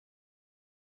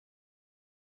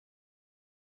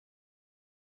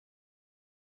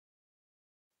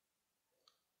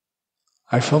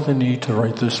I felt the need to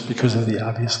write this because of the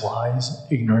obvious lies,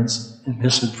 ignorance, and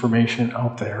misinformation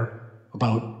out there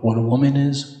about what a woman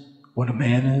is, what a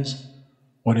man is,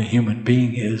 what a human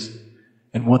being is,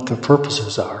 and what their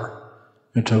purposes are,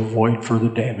 and to avoid further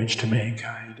damage to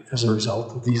mankind as a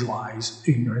result of these lies,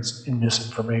 ignorance, and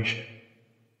misinformation.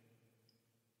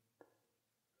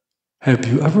 Have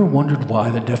you ever wondered why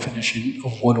the definition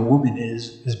of what a woman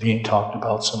is being talked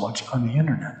about so much on the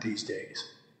internet these days?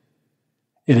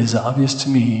 It is obvious to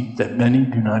me that many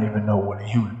do not even know what a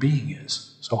human being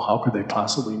is, so how could they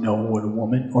possibly know what a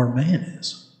woman or man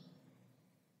is?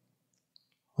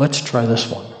 Let's try this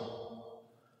one.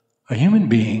 A human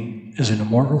being is an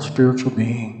immortal spiritual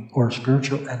being or a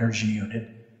spiritual energy unit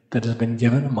that has been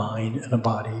given a mind and a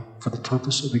body for the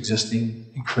purpose of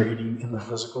existing and creating in the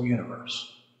physical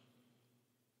universe.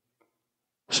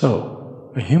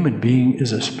 So, a human being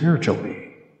is a spiritual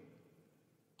being.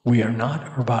 We are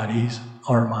not our bodies,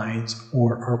 our minds,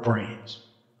 or our brains.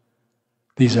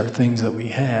 These are things that we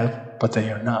have, but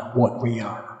they are not what we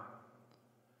are.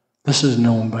 This is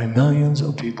known by millions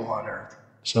of people on Earth,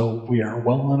 so we are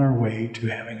well on our way to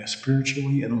having a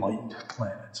spiritually enlightened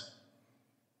planet.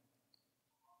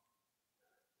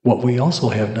 What we also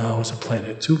have now is a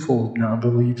planet too full of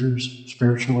non-believers,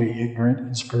 spiritually ignorant,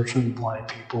 and spiritually blind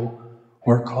people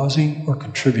who are causing or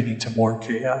contributing to more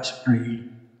chaos, greed,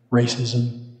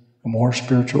 racism, and more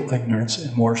spiritual ignorance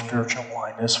and more spiritual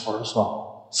blindness for us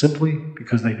all, simply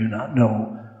because they do not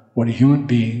know what a human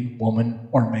being, woman,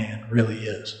 or man really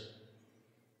is.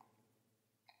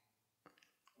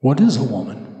 What is a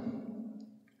woman?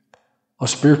 A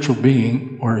spiritual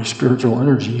being or a spiritual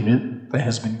energy unit that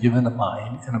has been given a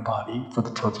mind and a body for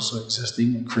the purpose of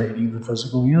existing and creating the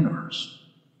physical universe.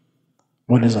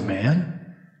 What is a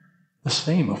man? The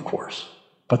same, of course,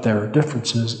 but there are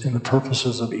differences in the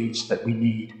purposes of each that we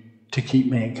need to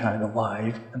keep mankind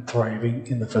alive and thriving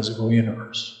in the physical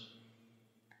universe.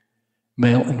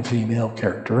 Male and female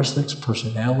characteristics,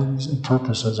 personalities, and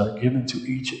purposes are given to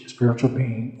each spiritual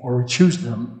being, or we choose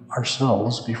them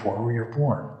ourselves before we are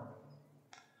born.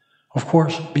 Of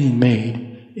course, being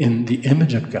made in the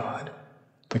image of God,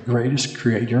 the greatest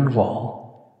creator of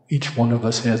all, each one of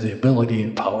us has the ability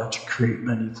and power to create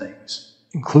many things,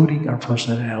 including our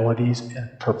personalities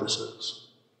and purposes.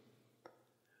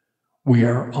 We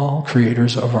are all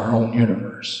creators of our own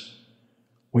universe.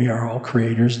 We are all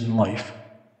creators in life,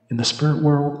 in the spirit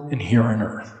world and here on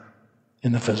Earth,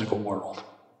 in the physical world.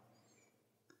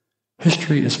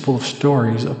 History is full of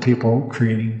stories of people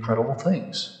creating incredible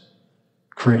things.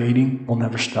 Creating will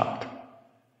never stop.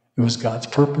 It was God's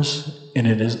purpose, and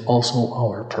it is also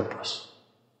our purpose.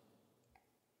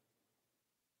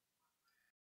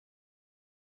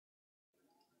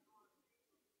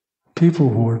 People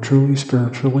who are truly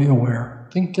spiritually aware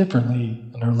think differently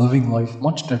and are living life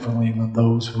much differently than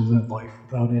those who live life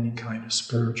without any kind of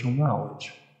spiritual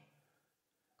knowledge.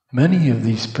 Many of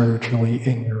these spiritually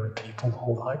ignorant people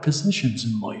hold high positions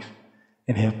in life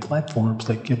and have platforms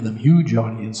that give them huge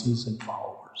audiences and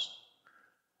followers.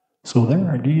 So their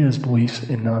ideas, beliefs,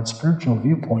 and non-spiritual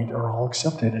viewpoint are all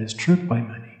accepted as truth by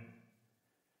many.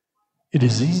 It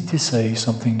is easy to say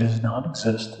something does not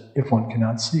exist if one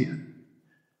cannot see it.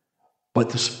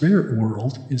 But the spirit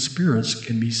world and spirits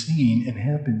can be seen and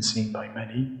have been seen by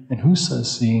many, and who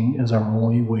says seeing is our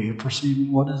only way of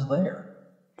perceiving what is there?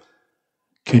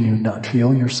 Can you not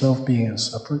feel yourself being a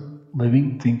separate,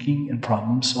 living, thinking, and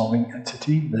problem-solving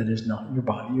entity that is not your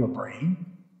body or brain?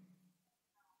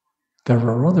 There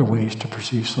are other ways to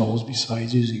perceive souls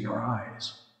besides using your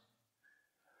eyes.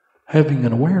 Having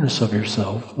an awareness of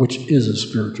yourself, which is a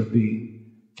spiritual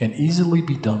being, can easily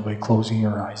be done by closing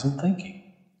your eyes and thinking.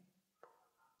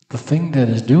 The thing that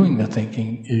is doing the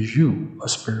thinking is you, a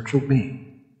spiritual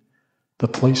being. The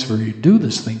place where you do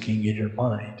this thinking is your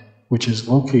mind, which is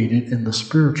located in the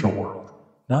spiritual world,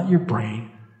 not your brain,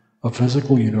 a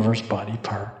physical universe body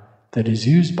part that is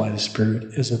used by the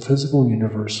spirit as a physical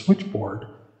universe switchboard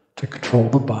to control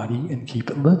the body and keep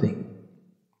it living.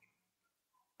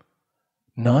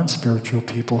 Non-spiritual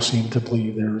people seem to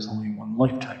believe there is only one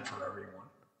lifetime for everyone.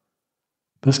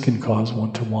 This can cause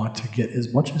one to want to get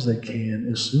as much as they can,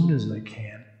 as soon as they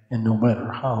can, and no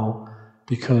matter how,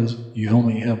 because you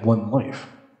only have one life.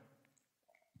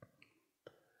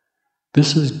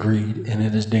 This is greed, and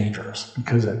it is dangerous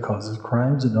because it causes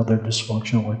crimes and other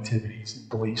dysfunctional activities and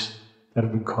beliefs that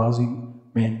have been causing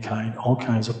mankind all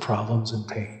kinds of problems and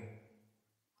pain.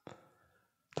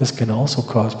 This can also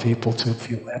cause people to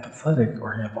feel apathetic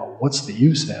or have a what's the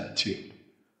use attitude.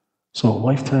 So a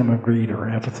lifetime of greed or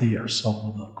apathy are some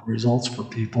of the results for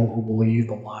people who believe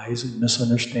the lies and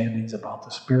misunderstandings about the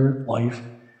spirit, life,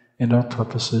 and our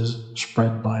purposes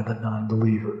spread by the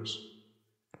non-believers.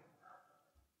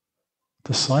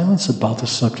 The silence about the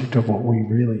subject of what we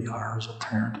really are is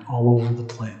apparent all over the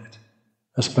planet,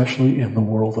 especially in the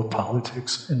world of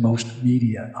politics and most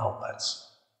media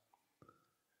outlets.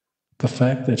 The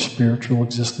fact that spiritual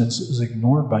existence is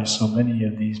ignored by so many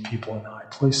of these people in high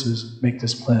places make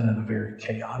this planet a very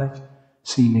chaotic,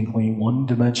 seemingly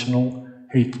one-dimensional,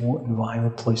 hateful, and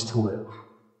violent place to live.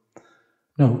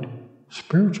 Note,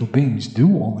 spiritual beings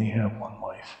do only have one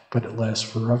life, but it lasts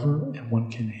forever, and one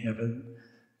can have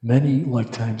many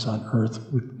lifetimes on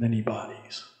earth with many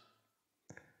bodies.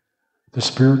 The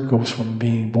spirit goes from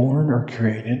being born or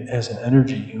created as an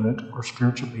energy unit or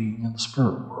spiritual being in the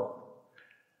spirit world.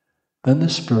 Then the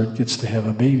spirit gets to have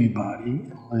a baby body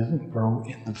and live and grow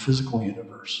in the physical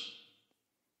universe.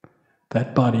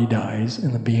 That body dies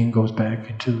and the being goes back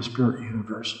into the spirit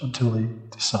universe until they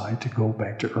decide to go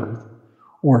back to earth,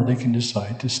 or they can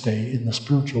decide to stay in the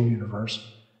spiritual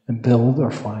universe and build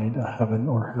or find a heaven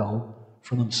or hell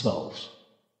for themselves.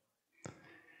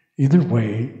 Either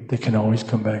way, they can always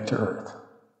come back to earth.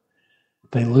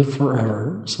 They live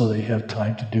forever, so they have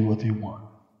time to do what they want.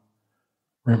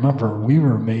 Remember, we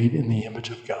were made in the image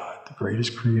of God, the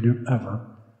greatest creator ever,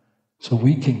 so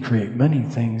we can create many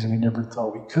things we never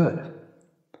thought we could.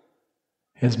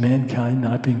 Has mankind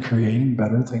not been creating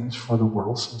better things for the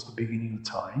world since the beginning of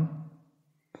time?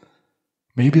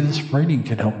 Maybe this writing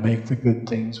can help make the good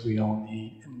things we all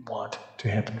need and want to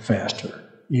happen faster,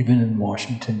 even in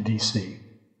Washington, D.C.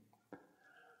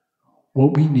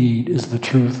 What we need is the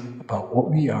truth about what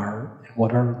we are and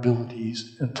what our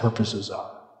abilities and purposes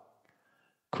are.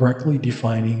 Correctly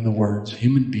defining the words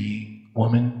human being,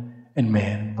 woman, and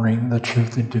man bring the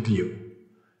truth into view.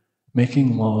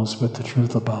 Making laws with the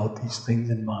truth about these things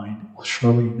in mind will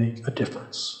surely make a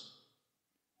difference.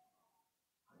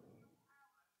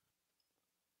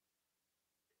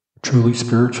 Truly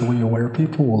spiritually aware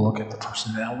people will look at the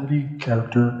personality,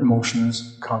 character,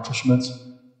 emotions, accomplishments,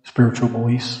 spiritual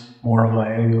beliefs, moral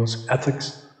values,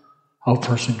 ethics, how a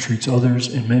person treats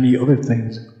others, and many other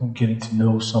things when getting to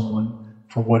know someone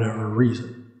for whatever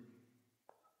reason.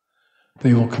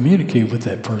 They will communicate with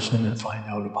that person and find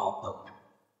out about them.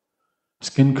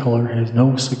 Skin color has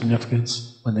no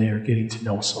significance when they are getting to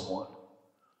know someone.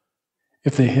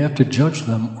 If they have to judge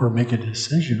them or make a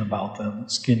decision about them,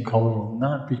 skin color will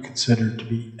not be considered to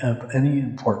be of any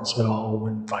importance at all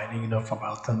when finding enough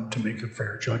about them to make a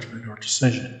fair judgment or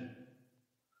decision.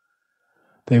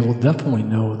 They will definitely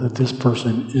know that this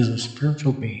person is a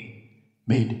spiritual being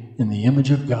made in the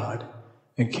image of God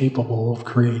and capable of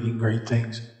creating great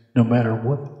things, no matter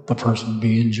what the person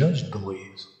being judged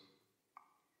believes.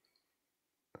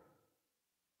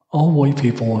 All white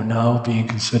people are now being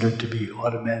considered to be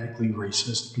automatically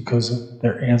racist because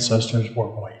their ancestors were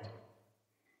white.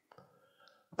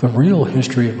 The real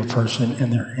history of a person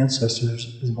and their ancestors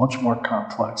is much more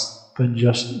complex than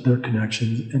just their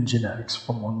connections and genetics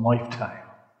from one lifetime.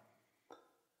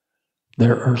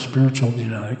 There are spiritual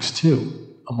genetics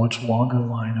too, a much longer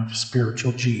line of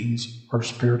spiritual genes or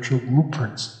spiritual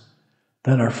blueprints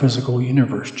than our physical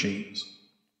universe genes.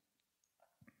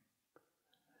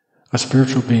 A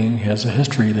spiritual being has a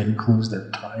history that includes their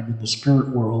time in the spirit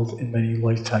world and many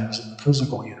lifetimes in the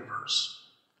physical universe.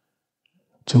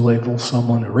 To label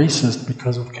someone a racist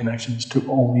because of connections to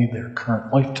only their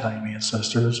current lifetime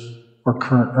ancestors or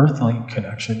current earthling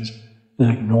connections is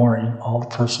ignoring all the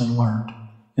person learned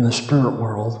in the spirit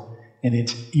world and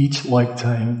it's each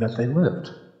lifetime that they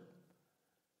lived.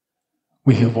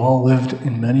 We have all lived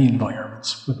in many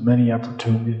environments with many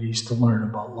opportunities to learn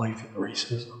about life and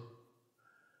racism.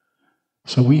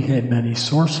 So we had many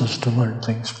sources to learn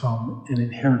things from and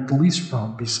inherit beliefs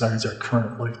from besides our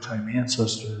current lifetime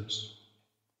ancestors.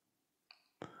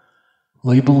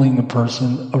 Labeling a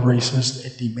person a racist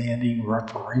and demanding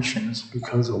reparations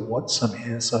because of what some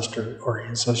ancestor or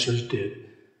ancestors did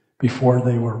before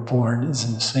they were born is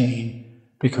insane,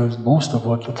 because most of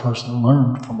what the person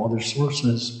learned from other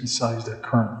sources besides their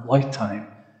current lifetime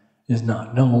is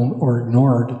not known or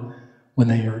ignored when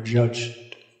they are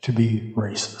judged to be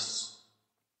racists.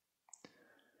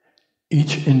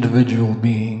 Each individual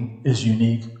being is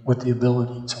unique with the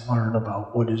ability to learn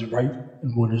about what is right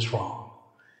and what is wrong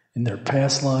in their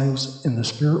past lives, in the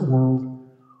spirit world,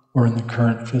 or in the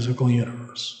current physical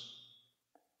universe.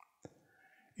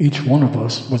 Each one of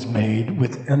us was made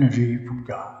with energy from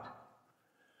God.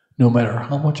 No matter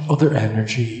how much other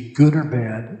energy, good or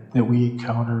bad, that we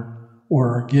encounter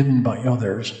or are given by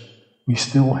others, we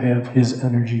still have His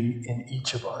energy in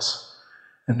each of us.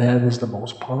 And that is the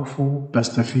most powerful,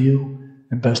 best to feel,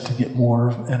 and best to get more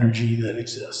of energy that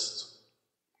exists.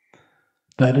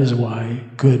 That is why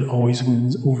good always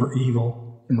wins over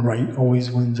evil and right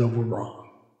always wins over wrong.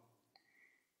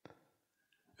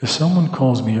 If someone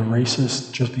calls me a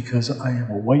racist just because I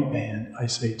am a white man, I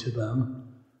say to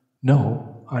them,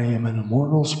 no, I am an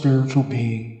immortal spiritual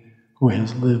being who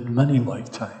has lived many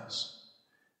lifetimes.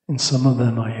 In some of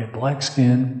them I had black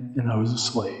skin and I was a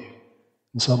slave.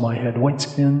 In some I had white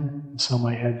skin, in some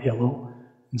I had yellow,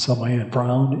 in some I had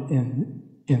brown, and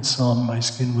in some my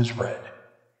skin was red.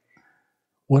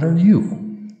 What are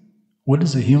you? What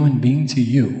is a human being to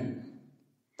you?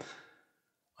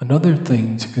 Another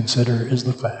thing to consider is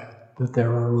the fact that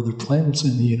there are other planets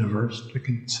in the universe that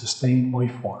can sustain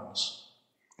life forms.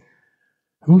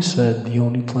 Who said the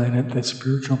only planet that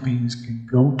spiritual beings can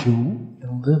go to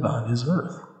and live on is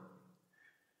Earth?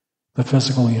 The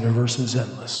physical universe is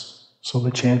endless, so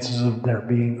the chances of there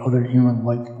being other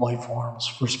human-like life forms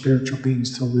for spiritual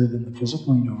beings to live in the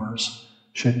physical universe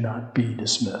should not be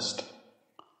dismissed.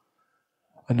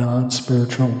 A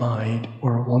non-spiritual mind,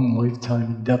 or a one lifetime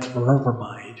and death forever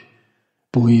mind,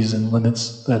 believes in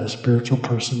limits that a spiritual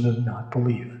person does not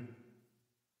believe in.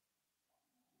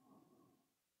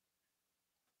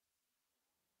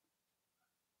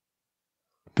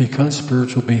 Because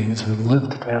spiritual beings have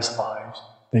lived past lives,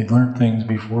 they learn things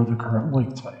before the current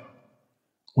lifetime.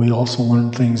 We also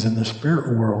learn things in the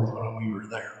spirit world when we were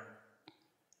there.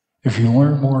 If you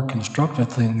learn more constructive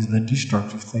things than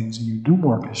destructive things, and you do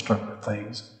more constructive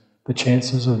things, the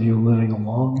chances of you living a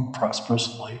long and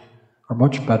prosperous life are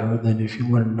much better than if you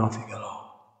learn nothing at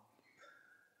all.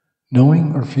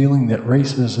 Knowing or feeling that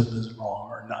racism is wrong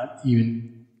or not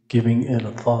even giving it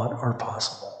a thought are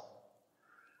possible.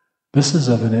 This is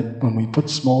evident when we put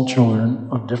small children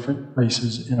of different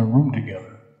races in a room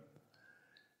together.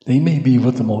 They may be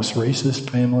with the most racist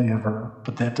family ever,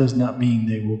 but that does not mean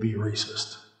they will be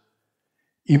racist.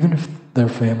 Even if their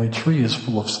family tree is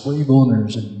full of slave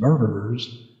owners and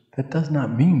murderers, that does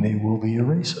not mean they will be a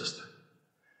racist.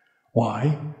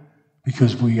 Why?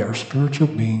 Because we are spiritual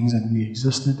beings and we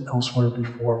existed elsewhere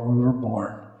before we were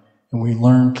born, and we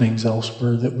learned things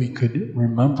elsewhere that we could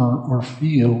remember or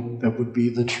feel that would be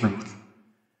the truth.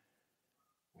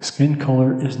 Skin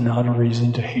color is not a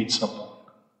reason to hate someone.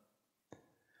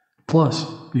 Plus,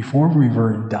 before we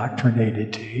were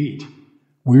indoctrinated to hate,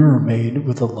 we were made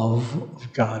with the love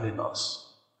of God in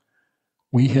us.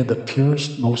 We had the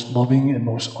purest, most loving, and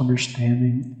most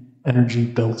understanding energy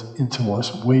built into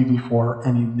us way before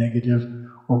any negative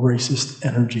or racist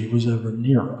energy was ever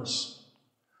near us.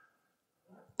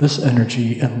 This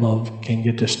energy and love can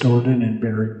get distorted and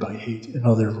buried by hate and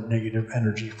other negative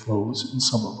energy flows in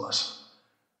some of us,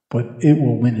 but it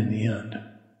will win in the end.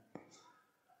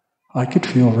 I could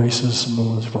feel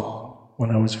racism was wrong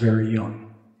when I was very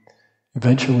young.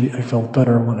 Eventually, I felt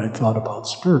better when I thought about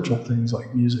spiritual things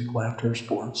like music, laughter,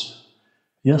 sports.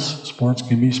 Yes, sports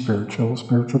can be spiritual.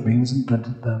 Spiritual beings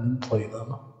invented them and play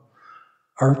them.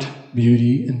 Art,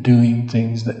 beauty, and doing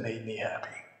things that made me happy.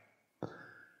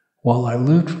 While I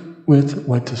lived with,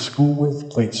 went to school with,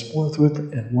 played sports with,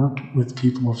 and worked with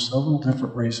people of several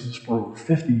different races for over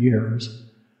 50 years,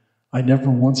 I never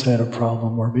once had a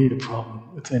problem or made a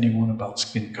problem with anyone about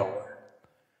skin color.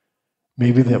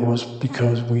 Maybe that was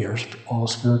because we are all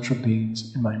spiritual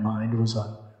beings and my mind was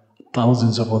on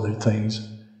thousands of other things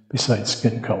besides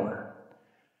skin color.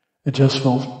 It just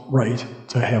felt right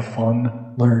to have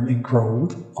fun, learn, and grow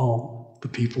with all the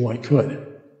people I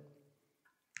could.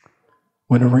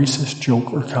 When a racist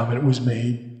joke or comment was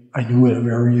made, I knew at a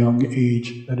very young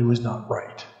age that it was not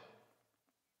right.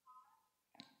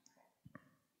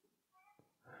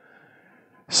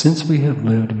 Since we have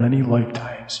lived many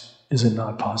lifetimes, is it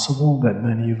not possible that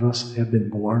many of us have been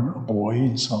born a boy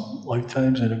in some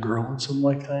lifetimes and a girl in some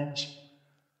lifetimes?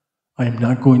 I am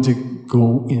not going to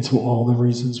go into all the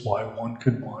reasons why one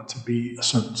could want to be a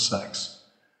certain sex,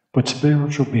 but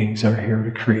spiritual beings are here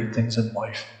to create things in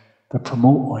life that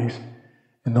promote life,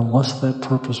 and unless that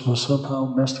purpose was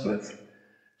somehow messed with,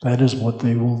 that is what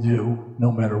they will do,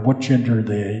 no matter what gender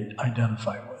they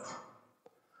identify with.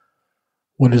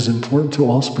 What is important to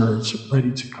all spirits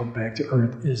ready to come back to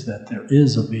Earth is that there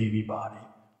is a baby body,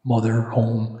 mother,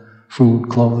 home, food,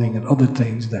 clothing, and other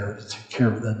things there to take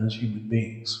care of them as human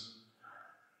beings.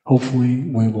 Hopefully,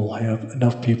 we will have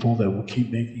enough people that will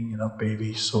keep making enough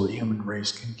babies so the human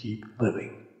race can keep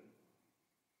living.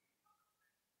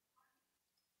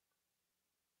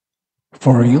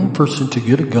 For a young person to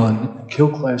get a gun and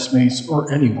kill classmates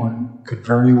or anyone could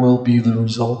very well be the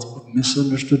result of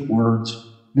misunderstood words,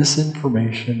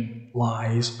 misinformation,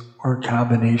 lies, or a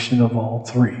combination of all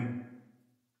three.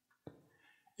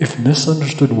 If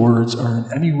misunderstood words are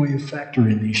in any way a factor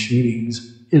in these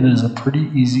shootings, it is a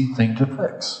pretty easy thing to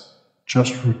fix.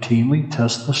 just routinely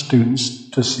test the students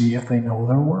to see if they know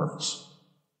their words.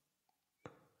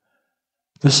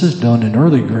 This is done in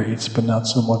early grades, but not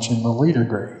so much in the later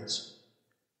grades.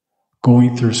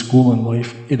 Going through school and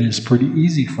life, it is pretty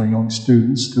easy for young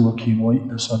students to accumulate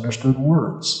misunderstood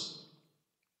words.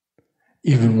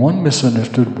 Even one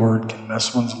misunderstood word can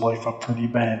mess one's life up pretty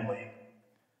badly.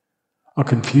 A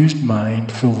confused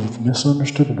mind filled with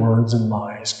misunderstood words and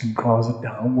lies can cause a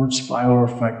downward spiral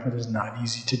effect that is not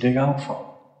easy to dig out from.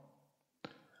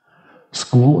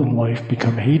 School and life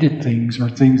become hated things or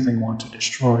things they want to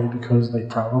destroy because they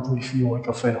probably feel like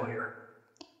a failure.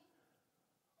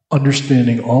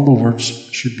 Understanding all the words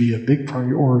should be a big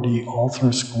priority all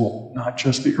through school, not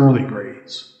just the early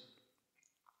grades.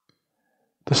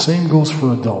 The same goes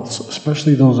for adults,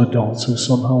 especially those adults who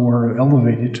somehow are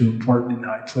elevated to important and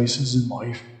high places in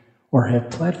life or have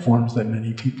platforms that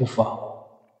many people follow.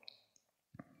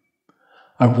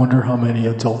 I wonder how many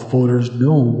adult voters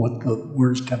know what the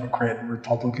words Democrat and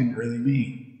Republican really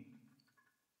mean.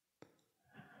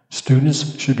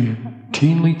 Students should be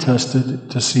routinely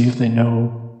tested to see if they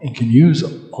know and can use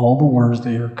all the words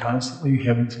they are constantly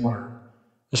having to learn,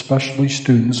 especially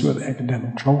students with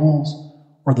academic troubles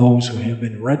or those who have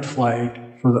been red flagged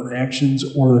for their actions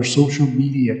or their social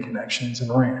media connections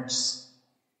and rants.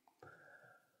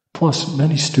 Plus,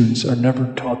 many students are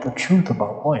never taught the truth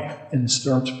about life, and it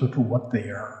starts with what they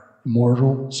are,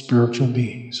 immortal, spiritual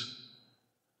beings.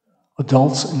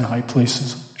 Adults in high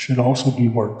places should also be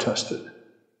word tested.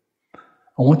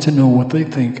 I want to know what they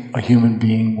think a human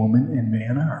being, woman, and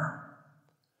man are.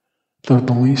 Their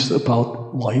beliefs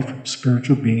about life,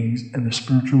 spiritual beings, and the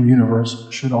spiritual universe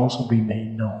should also be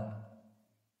made known.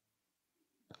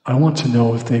 I want to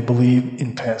know if they believe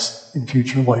in past and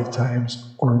future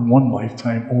lifetimes or in one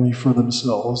lifetime only for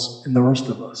themselves and the rest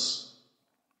of us.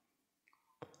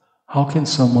 How can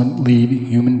someone lead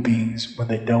human beings when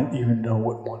they don't even know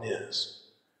what one is?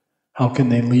 How can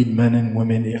they lead men and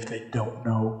women if they don't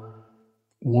know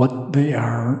what they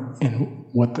are and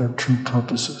what their true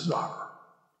purposes are?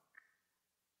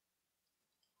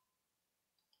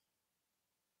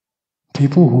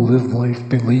 People who live life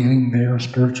believing they are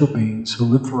spiritual beings who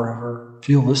live forever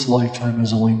feel this lifetime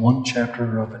is only one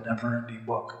chapter of a never-ending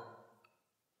book.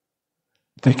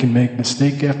 They can make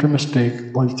mistake after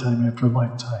mistake, lifetime after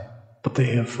lifetime, but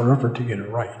they have forever to get it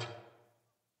right.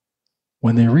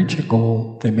 When they reach a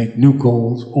goal, they make new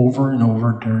goals over and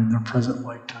over during their present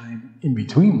lifetime, in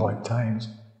between lifetimes,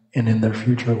 and in their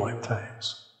future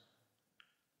lifetimes.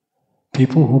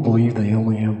 People who believe they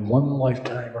only have one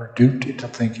lifetime are duped into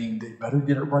thinking they better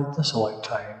get it right this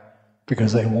lifetime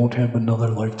because they won't have another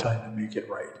lifetime to make it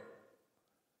right.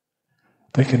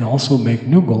 They can also make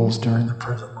new goals during the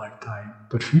present lifetime,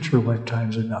 but future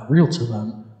lifetimes are not real to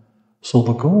them, so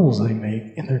the goals they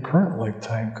make in their current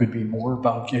lifetime could be more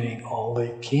about getting all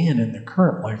they can in their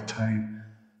current lifetime,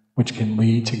 which can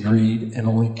lead to greed and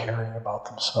only caring about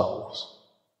themselves.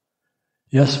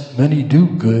 Yes, many do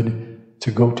good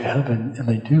to go to heaven, and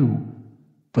they do,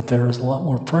 but there is a lot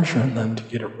more pressure on them to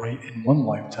get it right in one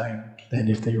lifetime than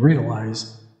if they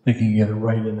realize they can get it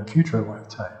right in a future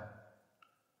lifetime.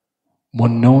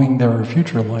 One knowing there are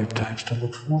future lifetimes to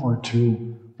look forward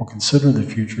to will consider the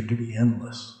future to be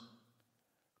endless.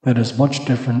 That is much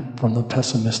different from the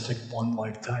pessimistic one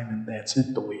lifetime and that's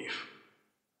it belief.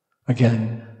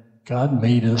 Again, God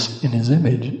made us in His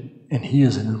image, and He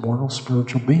is an immortal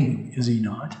spiritual being, is He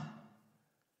not?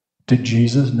 Did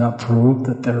Jesus not prove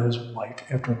that there is life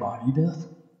after body death?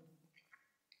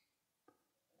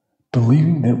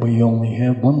 Believing that we only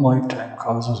have one lifetime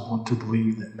causes one to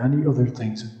believe that many other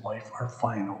things in life are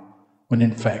final, when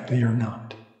in fact they are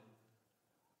not.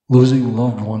 Losing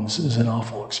loved ones is an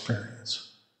awful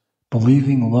experience.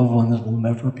 Believing loved ones will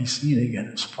never be seen again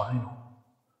is final.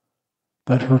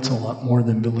 That hurts a lot more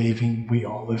than believing we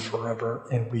all live forever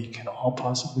and we can all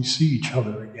possibly see each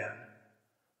other again.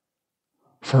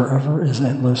 Forever is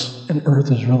endless, and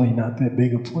Earth is really not that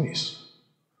big a place.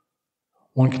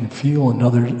 One can feel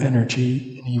another's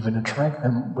energy and even attract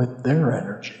them with their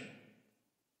energy.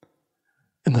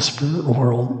 In the spirit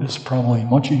world, it is probably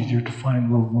much easier to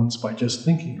find loved ones by just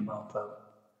thinking about them.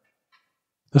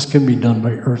 This can be done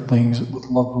by earthlings with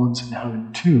loved ones in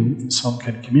heaven too, and some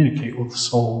can communicate with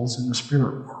souls in the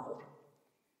spirit world.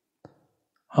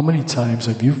 How many times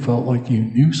have you felt like you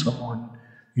knew someone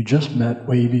you just met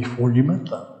way before you met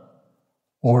them?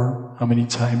 Or how many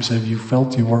times have you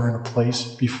felt you were in a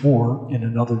place before in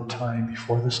another time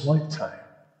before this lifetime?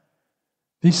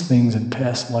 These things and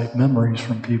past life memories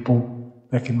from people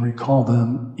that can recall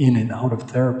them in and out of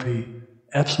therapy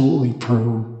absolutely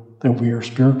prove that we are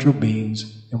spiritual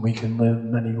beings and we can live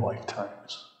many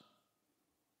lifetimes.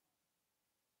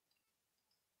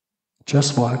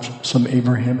 Just watch some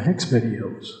Abraham Hicks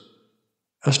videos.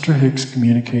 Esther Hicks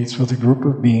communicates with a group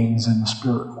of beings in the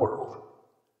spirit world.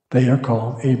 They are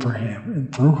called Abraham,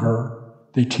 and through her,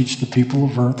 they teach the people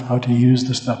of Earth how to use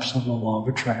the steps of the law of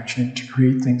attraction to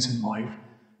create things in life,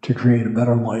 to create a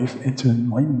better life, and to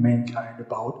enlighten mankind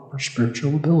about our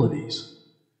spiritual abilities.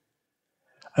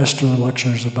 Esther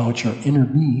lectures about your inner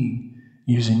being,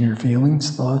 using your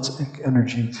feelings, thoughts, and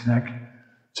energy to connect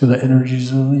to the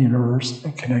energies of the universe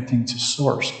and connecting to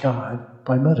Source, God,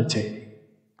 by meditating.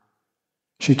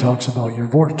 She talks about your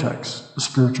vortex, the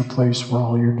spiritual place where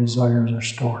all your desires are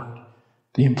stored,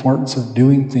 the importance of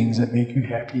doing things that make you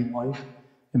happy in life,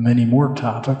 and many more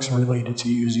topics related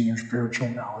to using your spiritual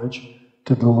knowledge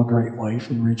to build a great life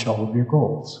and reach all of your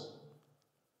goals.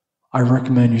 I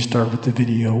recommend you start with the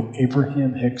video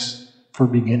Abraham Hicks for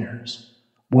Beginners.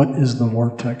 What is the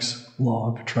vortex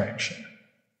law of attraction?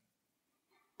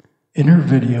 In her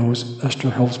videos,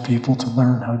 Esther helps people to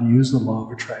learn how to use the law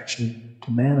of attraction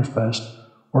to manifest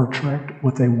or attract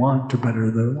what they want to better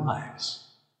their lives.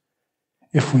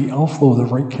 If we outflow the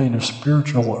right kind of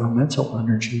spiritual or mental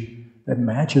energy that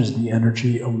matches the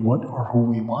energy of what or who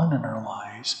we want in our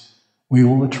lives, we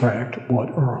will attract what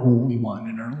or who we want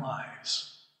in our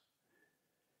lives.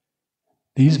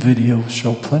 These videos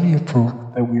show plenty of proof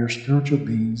that we are spiritual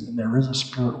beings and there is a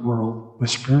spirit world with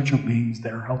spiritual beings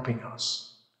that are helping us.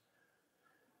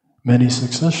 Many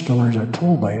success stories are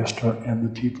told by Esther and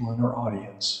the people in her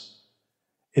audience.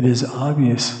 It is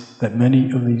obvious that many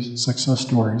of these success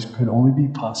stories could only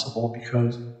be possible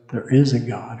because there is a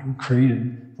God who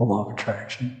created the law of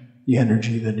attraction, the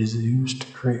energy that is used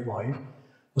to create life,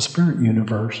 the spirit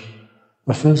universe,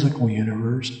 the physical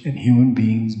universe, and human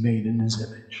beings made in His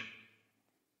image.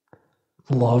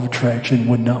 The law of attraction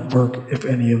would not work if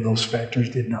any of those factors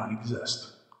did not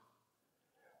exist.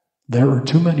 There are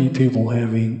too many people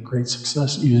having great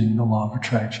success using the law of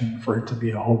attraction for it to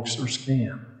be a hoax or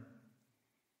scam.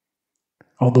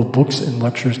 Although books and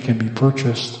lectures can be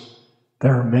purchased,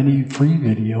 there are many free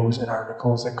videos and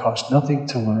articles that cost nothing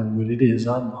to learn what it is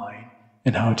online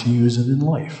and how to use it in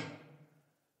life.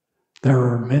 There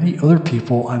are many other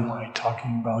people online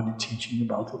talking about and teaching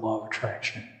about the law of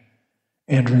attraction.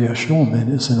 Andrea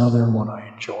Schulman is another one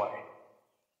I enjoy.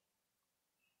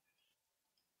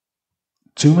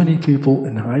 Too many people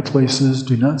in high places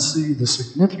do not see the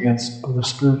significance of the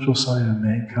spiritual side of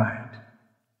mankind.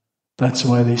 That's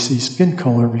why they see skin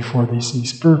color before they see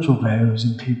spiritual values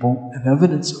in people, and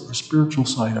evidence of the spiritual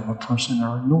side of a person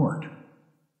are ignored.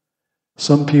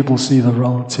 Some people see the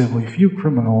relatively few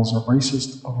criminals or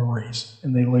racists of a race,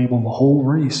 and they label the whole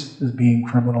race as being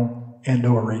criminal and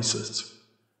or racist.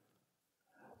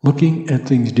 Looking at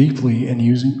things deeply and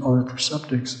using other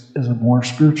perceptics is a more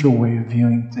spiritual way of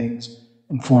viewing things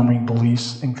and forming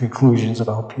beliefs and conclusions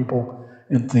about people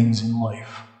and things in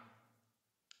life.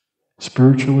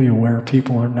 Spiritually aware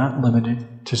people are not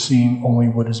limited to seeing only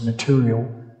what is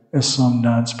material, as some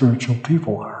non-spiritual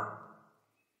people are.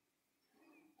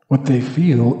 What they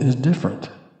feel is different.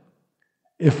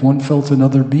 If one felt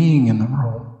another being in the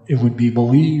room, it would be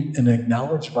believed and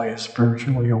acknowledged by a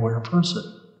spiritually aware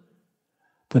person.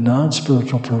 The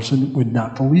non-spiritual person would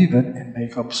not believe it and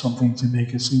make up something to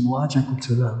make it seem logical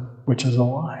to them, which is a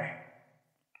lie.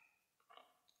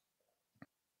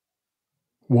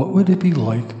 What would it be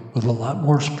like with a lot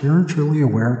more spiritually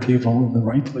aware people in the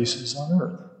right places on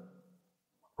earth?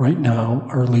 Right now,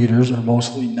 our leaders are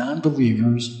mostly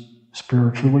non-believers,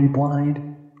 spiritually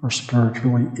blind, or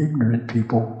spiritually ignorant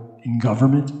people in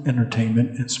government,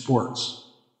 entertainment, and sports.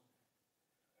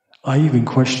 I even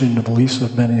question the beliefs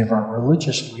of many of our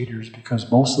religious leaders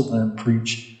because most of them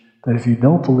preach that if you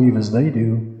don't believe as they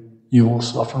do, you will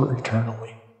suffer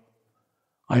eternally.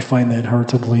 I find that hard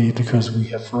to believe because we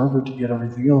have forever to get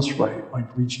everything else right,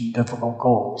 like reaching difficult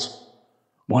goals.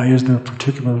 Why is their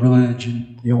particular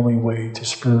religion the only way to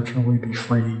spiritually be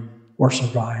free or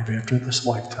survive after this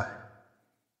lifetime?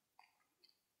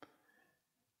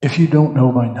 If you don't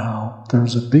know by now, there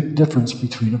is a big difference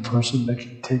between a person that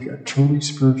can take a truly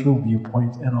spiritual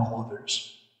viewpoint and all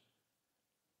others.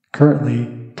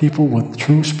 Currently, people with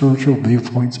true spiritual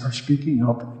viewpoints are speaking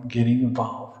up and getting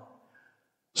involved.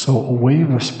 So a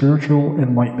wave of spiritual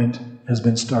enlightenment has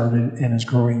been started and is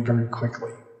growing very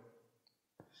quickly.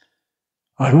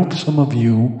 I hope some of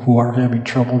you who are having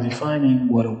trouble defining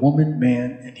what a woman,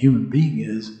 man, and human being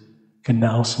is can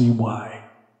now see why.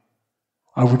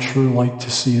 I would sure like to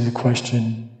see the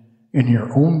question, in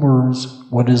your own words,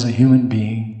 what is a human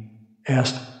being,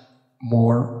 asked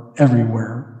more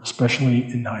everywhere, especially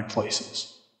in high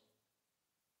places.